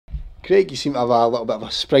Craig, you seem to have a little bit of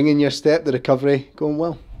a spring in your step, the recovery going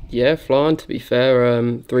well. Yeah, flying to be fair.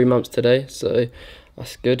 3 months today, so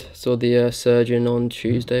that's good. Saw the surgeon on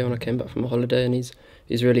Tuesday when I came back from a holiday, and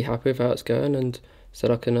he's really happy with how it's going, and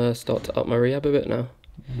said I can start to up my rehab a bit now.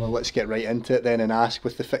 Well, let's get right into it then and ask,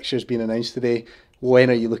 with the fixtures being announced today, when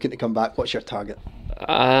are you looking to come back? What's your target?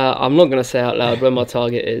 I'm not going to say out loud when my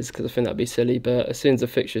target is, because I think that'd be silly, but as soon as the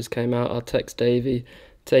fixtures came out, I'll text Davey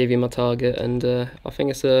my target, and I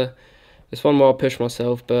think it's one where I'll push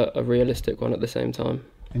myself, but a realistic one at the same time.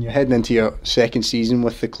 And you're heading into your second season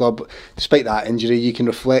with the club. Despite that injury, you can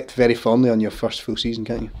reflect very fondly on your first full season,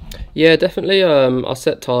 can't you? Yeah, definitely. I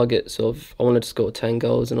set targets of I wanted to score 10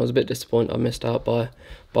 goals, and I was a bit disappointed I missed out by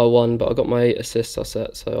one, but I got my 8 assists I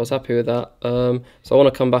set, so I was happy with that. So I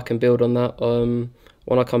want to come back and build on that.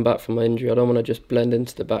 When I come back from my injury, I don't want to just blend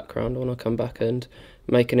into the background. I want to come back and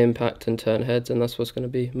make an impact and turn heads, and that's what's going to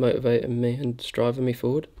be motivating me and driving me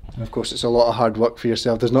forward. And of course, it's a lot of hard work for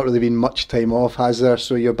yourself. There's not really been much time off, has there?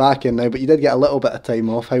 So you're back in now, but you did get a little bit of time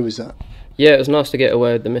off. How was that? Yeah, it was nice to get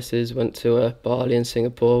away with the missus. Went to Bali and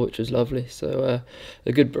Singapore, which was lovely. So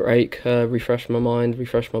a good break, refreshed my mind,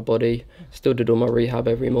 refreshed my body. Still did all my rehab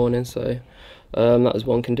every morning, so that was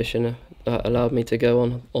one condition that allowed me to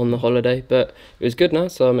go on the holiday. But it was good now,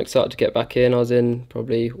 so I'm excited to get back in. I was in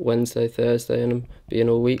probably Wednesday, Thursday, and I'm being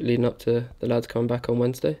all week leading up to the lads coming back on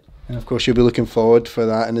Wednesday. And of course, you'll be looking forward for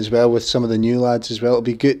that, and as well with some of the new lads as well. It'll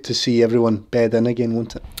be good to see everyone bed in again,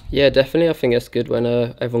 won't it? Yeah, definitely. I think it's good when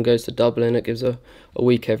everyone goes to Dublin. It gives a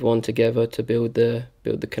week everyone together to build the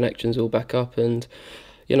connections all back up. And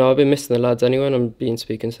you know, I've been missing the lads anyway, and I've been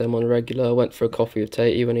speaking to them on regular. I went for a coffee with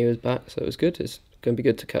Tatey when he was back, so it was good. It's going to be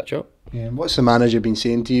good to catch up. Yeah, and what's the manager been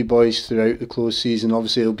saying to you boys throughout the closed season?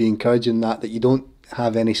 Obviously, he'll be encouraging that you don't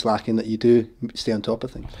have any slacking, that you do stay on top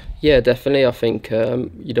of things. Yeah, definitely. I think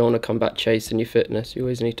you don't want to come back chasing your fitness. You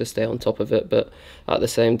always need to stay on top of it, but at the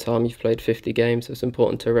same time, you've played 50 games, so it's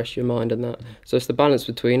important to rest your mind and that. So it's the balance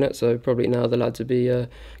between it. So probably now the lads will be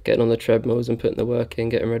getting on the treadmills and putting the work in,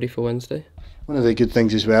 getting ready for Wednesday. One of the good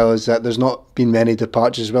things as well is that there's not been many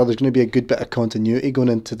departures as well. There's going to be a good bit of continuity going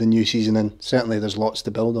into the new season, and certainly there's lots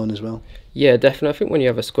to build on as well. Yeah, definitely. I think when you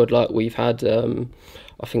have a squad like we've had,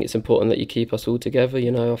 I think it's important that you keep us all together.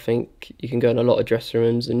 You know, I think you can go in a lot of dressing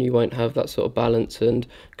rooms and you won't have that sort of balance and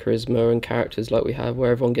charisma and characters like we have,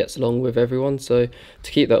 where everyone gets along with everyone. So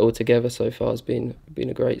to keep that all together so far has been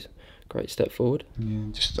a great step forward.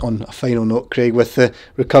 Yeah, just on a final note, Craig, with the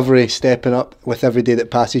recovery stepping up with every day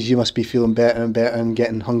that passes, you must be feeling better and better and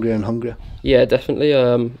getting hungrier and hungrier. Yeah, definitely.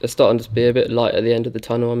 It's starting to be a bit light at the end of the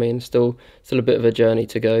tunnel. I mean, still a bit of a journey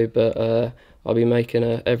to go, but I'll be making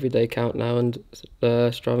a everyday count now and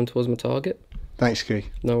striving towards my target. Thanks,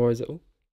 Craig. No worries at all.